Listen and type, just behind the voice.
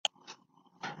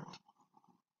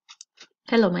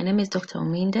Hello, my name is Dr.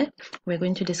 Ominde. We're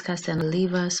going to discuss the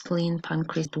liver, spleen,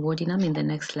 pancreas, duodenum in the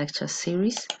next lecture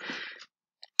series.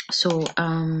 So,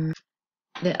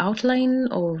 the outline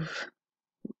of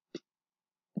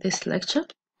this lecture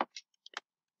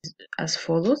is as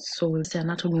follows. So, it's the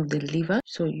anatomy of the liver.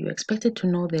 So, you're expected to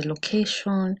know the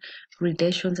location,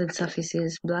 relations and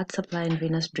surfaces, blood supply and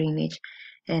venous drainage,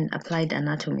 and applied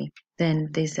anatomy. Then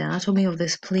there's the anatomy of the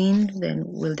spleen. Then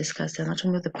we'll discuss the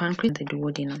anatomy of the pancreas and the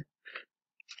duodenum.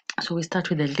 So, we start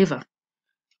with the liver.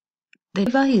 The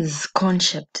liver is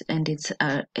cone-shaped and it's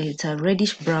a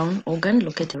reddish-brown organ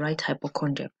located in the right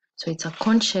hypochondrium. So it's a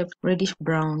cone-shaped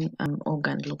reddish-brown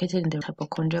organ located in the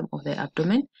hypochondrium of the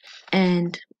abdomen.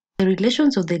 And the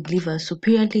relations of the liver,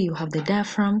 superiorly you have the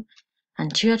diaphragm,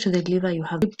 anterior to the liver you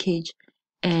have the rib cage,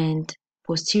 and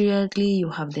posteriorly you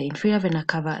have the inferior vena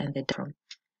cava and the diaphragm.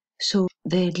 So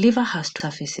the liver has two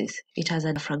surfaces. It has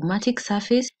a diaphragmatic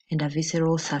surface and a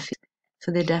visceral surface.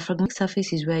 So the diaphragmatic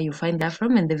surface is where you find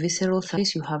diaphragm, and the visceral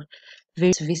surface you have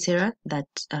various viscera that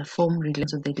form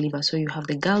relations of the liver. So you have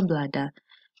the gallbladder,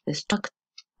 the stomach,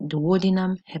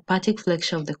 duodenum, hepatic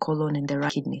flexure of the colon, and the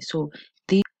right kidney. So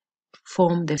these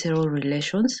form the visceral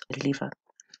relations of the liver.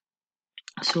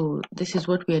 So this is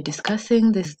what we are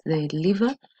discussing. This is the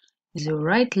liver. The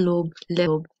right lobe, left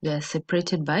lobe, they are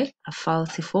separated by a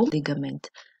falciform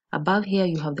ligament. Above here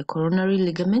you have the coronary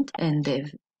ligament, and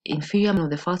the inferior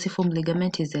of the falciform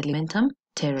ligament is the ligamentum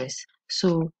teres.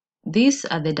 So these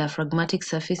are the diaphragmatic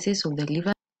surfaces of the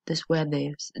liver. This is where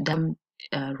the diaphragm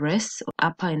rests,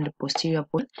 upper and posterior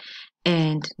portion.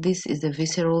 And this is the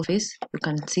visceral face. You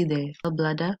can see the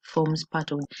gallbladder forms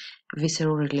part of the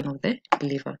visceral region of the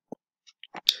liver.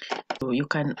 So you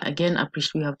can again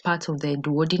appreciate we have parts of the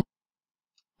duodenum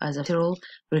as a visceral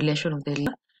relation of the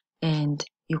liver, and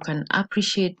you can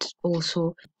appreciate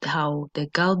also how the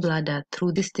gallbladder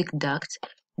through the cystic duct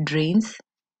drains,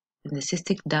 and the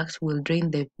cystic duct will drain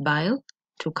the bile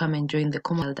to come and drain the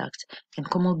common bile duct, and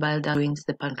common bile duct drains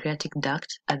the pancreatic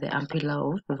duct at the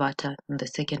ampulla of Vater in the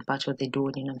second part of the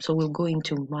duodenum. So we'll go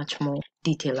into much more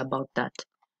detail about that.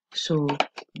 So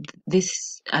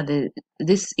this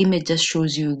image just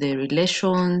shows you the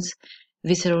relations,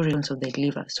 visceral relations of the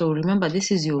liver. So remember,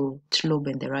 this is your lobe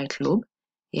and the right lobe,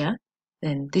 yeah.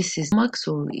 Then this is stomach,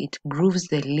 so it grooves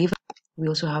the liver. We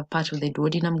also have part of the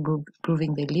duodenum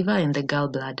grooving the liver and the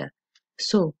gallbladder.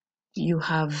 So you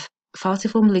have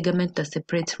falciform ligament that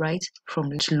separates right from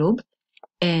left lobe,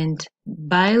 and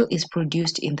bile is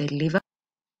produced in the liver.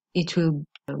 It will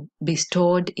be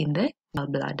stored in the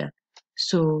gallbladder.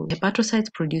 So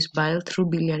hepatocytes produce bile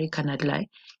through biliary canali.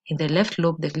 In the left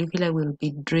lobe, the calculi will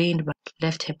be drained by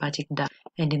left hepatic duct,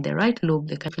 and in the right lobe,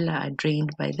 the calculi are drained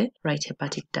by the right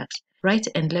hepatic duct. Right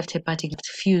and left hepatic duct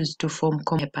fuse to form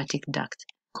common hepatic duct.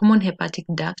 Common hepatic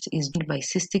duct is joined by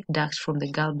cystic duct from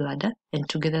the gallbladder, and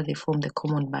together they form the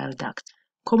common bile duct.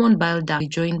 Common bile duct is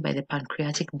joined by the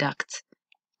pancreatic duct,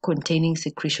 containing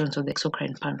secretions of the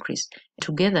exocrine pancreas.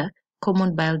 Together,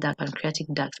 common bile duct and pancreatic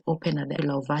duct open at the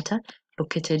ampulla of Vater,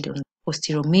 located on the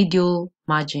posteromedial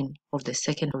margin of the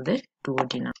second of the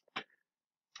duodenum.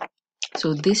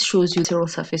 So this shows you the visceral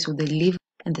surface of the liver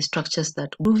and the structures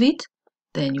that groove it.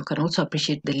 Then you can also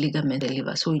appreciate the ligament of the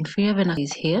liver. So inferior vena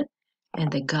is here,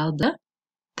 and the gallbladder.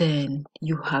 Then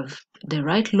you have the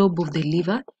right lobe of the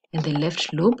liver and the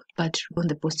left lobe, but on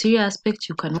the posterior aspect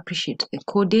you can appreciate the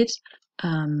caudate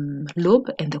lobe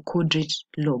and the caudate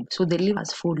lobe. So the liver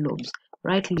has 4 lobes,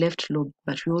 right, left lobe,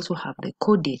 but we also have the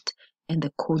caudate and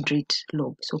the caudate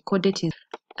lobe. So caudate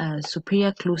is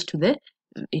superior, close to the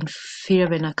inferior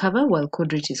vena cava, while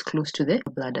caudate is close to the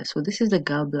bladder. So this is the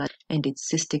gallbladder and its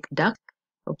cystic duct.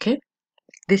 Okay.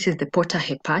 This is the porta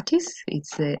hepatis.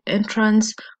 It's the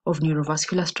entrance of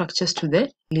neurovascular structures to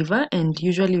the liver, and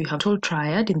usually we have portal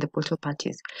triad in the portal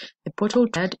hepatis. The portal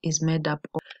triad is made up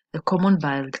of the common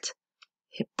bile duct,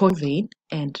 portal vein,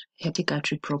 and hepatic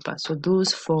artery proper. So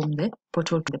those form the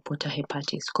portal, the porta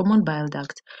hepatis, common bile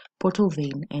duct, portal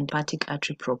vein, and hepatic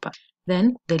artery proper.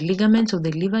 Then the ligaments of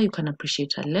the liver, you can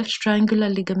appreciate a left triangular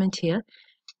ligament here.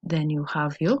 Then you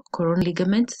have your coronal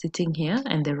ligament sitting here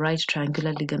and the right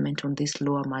triangular ligament on this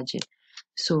lower margin.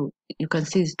 So you can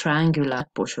see it's triangular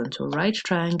portion. So right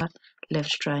triangular, left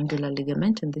triangular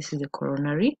ligament, and this is the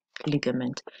coronary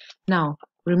ligament. Now,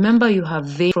 remember you have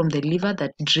veins from the liver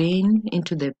that drain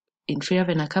into the inferior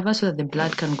vena cava so that the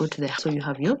blood can go to the heart. So you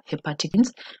have your hepatic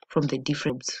veins from the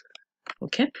different lobes.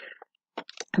 Okay?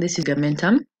 This is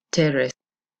ligamentum teres.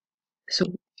 So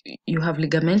you have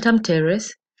ligamentum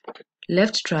teres,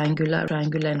 left triangular,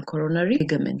 and coronary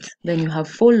ligaments. Then you have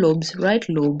 4 lobes, right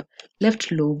lobe,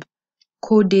 left lobe,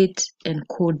 caudate, and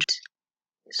caudate.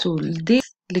 So this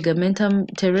ligamentum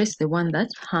teres, the one that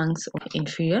hangs on the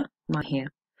inferior margin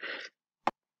here.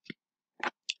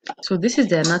 So this is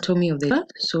the anatomy of the liver.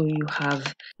 So you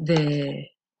have the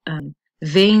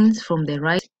veins from the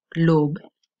right lobe,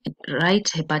 right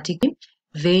hepatic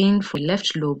vein from the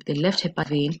left lobe, the left hepatic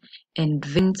vein, and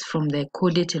veins from the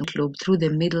caudate and lobe through the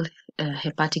middle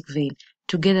hepatic vein.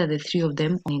 Together, the three of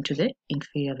them into the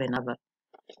inferior vena cava.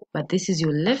 But this is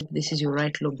your left, this is your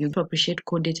right lobe. You appreciate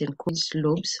caudate and caudate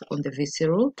lobes on the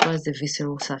visceral towards the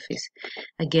visceral surface.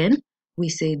 Again, we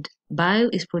said bile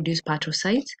is produced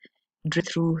hepatocytes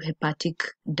through hepatic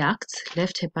ducts,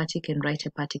 left hepatic and right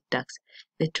hepatic ducts.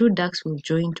 The two ducts will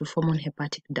join to form one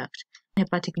hepatic duct.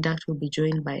 Hepatic duct will be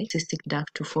joined by cystic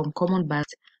duct to form common bile.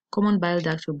 Common bile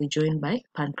duct will be joined by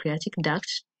pancreatic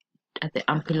duct at the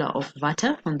ampulla of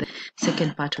Vata on the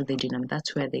second part of the duodenum.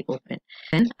 That's where they open.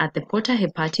 Then at the porta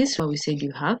hepatis, where we said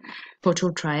you have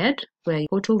portal triad, where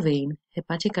portal vein,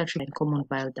 hepatic artery, and common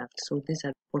bile duct. So these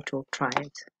are the portal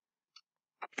triads.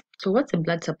 So what's the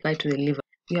blood supply to the liver?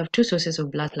 You have two sources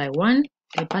of blood supply. One,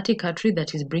 hepatic artery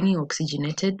that is bringing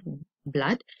oxygenated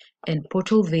blood, and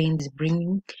portal vein is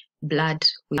bringing blood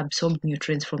with absorbed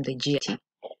nutrients from the GIT.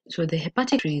 So the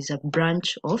hepatic artery is a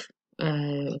branch of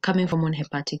coming from one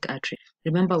hepatic artery.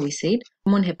 Remember we said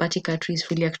common hepatic artery is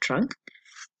iliac trunk.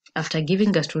 After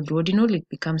giving gastroduodenal, it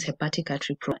becomes hepatic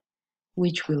artery proper,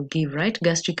 which will give right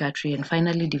gastric artery and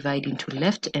finally divide into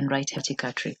left and right hepatic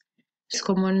artery. This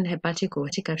common hepatic or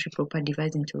hepatic artery proper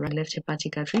divides into right left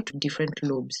hepatic artery to different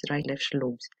lobes, right left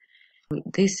lobes.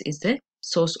 This is the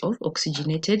source of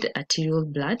oxygenated arterial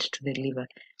blood to the liver.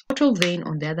 Portal vein,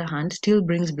 on the other hand, still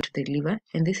brings blood to the liver,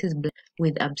 and this is blood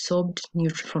with absorbed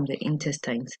nutrients from the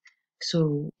intestines.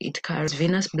 So it carries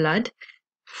venous blood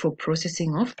for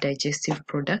processing of digestive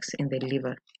products in the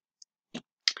liver.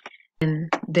 And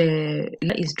the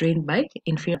liver is drained by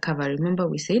inferior cava. Remember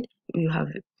we said you have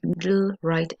middle,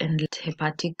 right, and left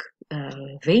hepatic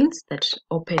veins that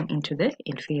open into the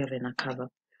inferior vena cava.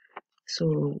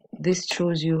 So this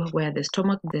shows you where the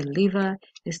stomach, the liver,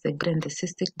 is the gut and the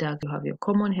cystic duct. You have your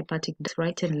common hepatic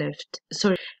ducts,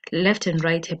 left and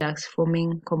right hepatic ducts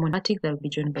forming common hepatic that will be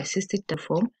joined by cystic duct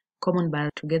form common bile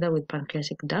together with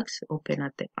pancreatic ducts open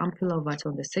at the ampulla of Vata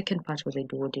on the second part of the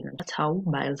duodenum. That's how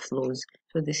bile flows.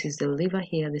 So this is the liver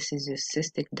here, this is your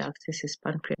cystic duct, this is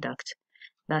pancreatic duct.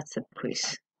 That's the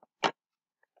pancreas.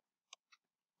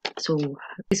 So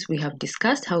this we have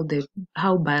discussed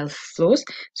how bile flows.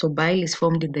 So bile is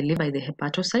formed in the liver by the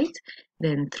hepatocytes.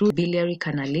 Then through biliary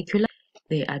canalicula,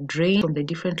 they are drained from the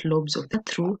different lobes of the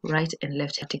through right and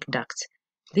left hepatic ducts.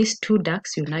 These two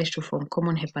ducts unite to form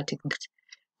common hepatic duct.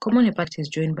 Common hepatic is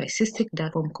joined by cystic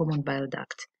duct from common bile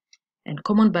duct. And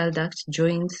common bile duct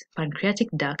joins pancreatic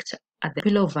duct at the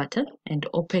ampulla of Vata and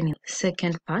open in the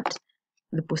second part,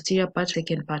 the posterior part,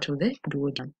 second part of the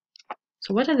duodenum.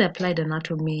 So what are the applied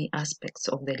anatomy aspects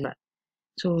of the liver?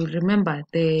 So remember,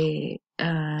 the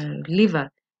liver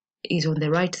is on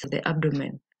the right side of the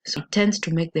abdomen. So it tends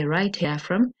to make the right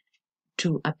diaphragm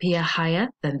to appear higher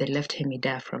than the left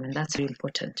hemidiaphragm, and that's very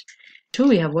important. Two,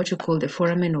 we have what you call the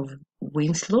foramen of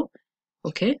Winslow.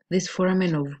 Okay, this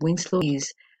foramen of Winslow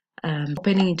is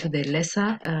opening into the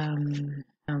lesser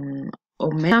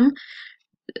omentum.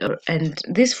 And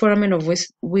this foramen of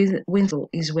Winslow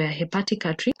is where hepatic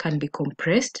artery can be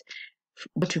compressed,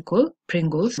 what we call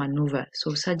Pringle's maneuver.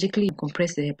 So surgically you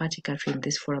compress the hepatic artery in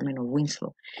this foramen of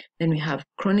Winslow. Then we have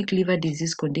chronic liver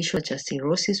disease conditions such as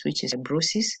cirrhosis, which is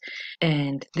fibrosis,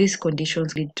 and these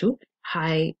conditions lead to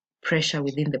high pressure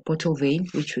within the portal vein,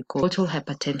 which we call portal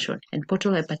hypertension. And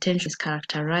portal hypertension is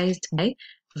characterized by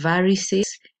varices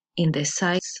in the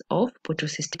sites of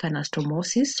portocystic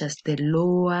anastomosis, just the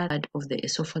lower part of the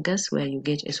esophagus where you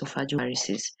get esophageal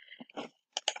varices.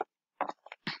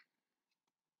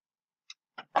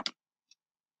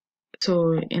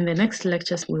 So in the next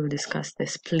lectures, we'll discuss the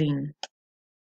spleen.